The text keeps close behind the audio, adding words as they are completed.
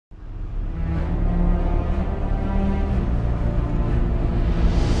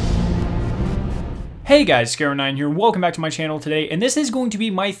Hey guys, Scarrow9 here, welcome back to my channel today, and this is going to be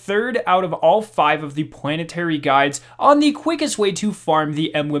my third out of all 5 of the planetary guides on the quickest way to farm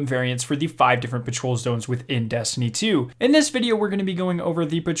the Emblem variants for the 5 different patrol zones within Destiny 2. In this video, we're going to be going over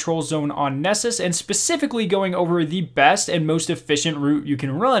the patrol zone on Nessus, and specifically going over the best and most efficient route you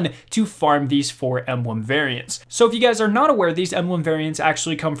can run to farm these 4 Emblem variants. So if you guys are not aware, these Emblem variants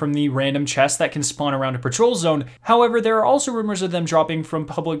actually come from the random chests that can spawn around a patrol zone. However, there are also rumors of them dropping from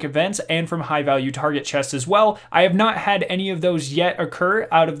public events and from high-value target chests as well. I have not had any of those yet occur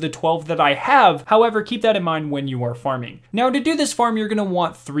out of the 12 that I have. However, keep that in mind when you are farming. Now, to do this farm, you're going to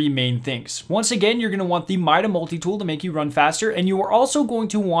want 3 main things. Once again, you're going to want the Mida multi-tool to make you run faster, and you are also going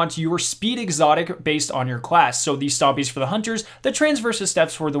to want your speed exotic based on your class. So the Stompies for the Hunters, the Transversus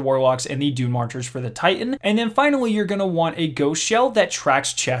Steps for the Warlocks, and the Dune Marchers for the Titan. And then finally, you're going to want a Ghost Shell that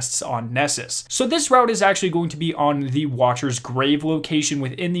tracks chests on Nessus. So this route is actually going to be on the Watcher's Grave location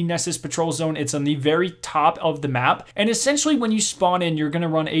within the Nessus patrol zone. It's on the very top of the map, and essentially when you spawn in, you're going to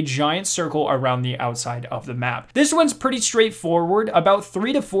run a giant circle around the outside of the map. This one's pretty straightforward. About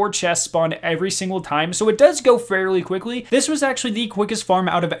 3 to 4 chests spawn every single time, so it does go fairly quickly. This was actually the quickest farm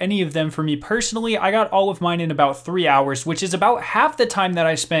out of any of them for me personally. I got all of mine in about 3 hours, which is about half the time that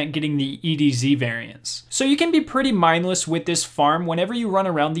I spent getting the EDZ variants. So you can be pretty mindless with this farm. Whenever you run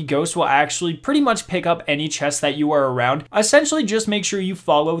around, the ghost will actually pretty much pick up any chest that you are around. Essentially, just make sure you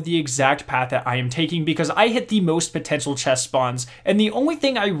follow the exact path that I am taking, because I hit the most potential chest spawns, and the only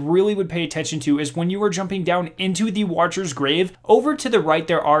thing I really would pay attention to is when you are jumping down into the Watcher's Grave. Over to the right,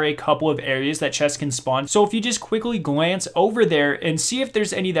 there are a couple of areas that chests can spawn, so if you just quickly glance over there and see if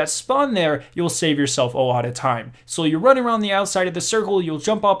there's any that spawn there, you'll save yourself a lot of time. So you run around the outside of the circle, you'll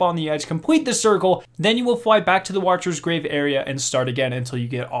jump up on the edge, complete the circle, then you will fly back to the Watcher's Grave area and start again until you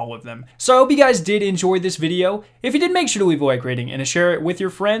get all of them. So I hope you guys did enjoy this video. If you did, make sure to leave a like rating and to share it with your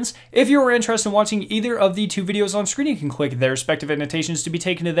friends. If you were interested in watching either of the 2 videos on screen, you can click their respective annotations to be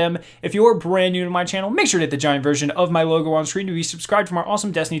taken to them. If you're brand new to my channel, make sure to hit the giant version of my logo on screen to be subscribed for more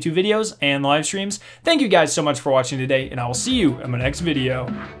awesome Destiny 2 videos and live streams. Thank you guys so much for watching today, and I will see you in my next video.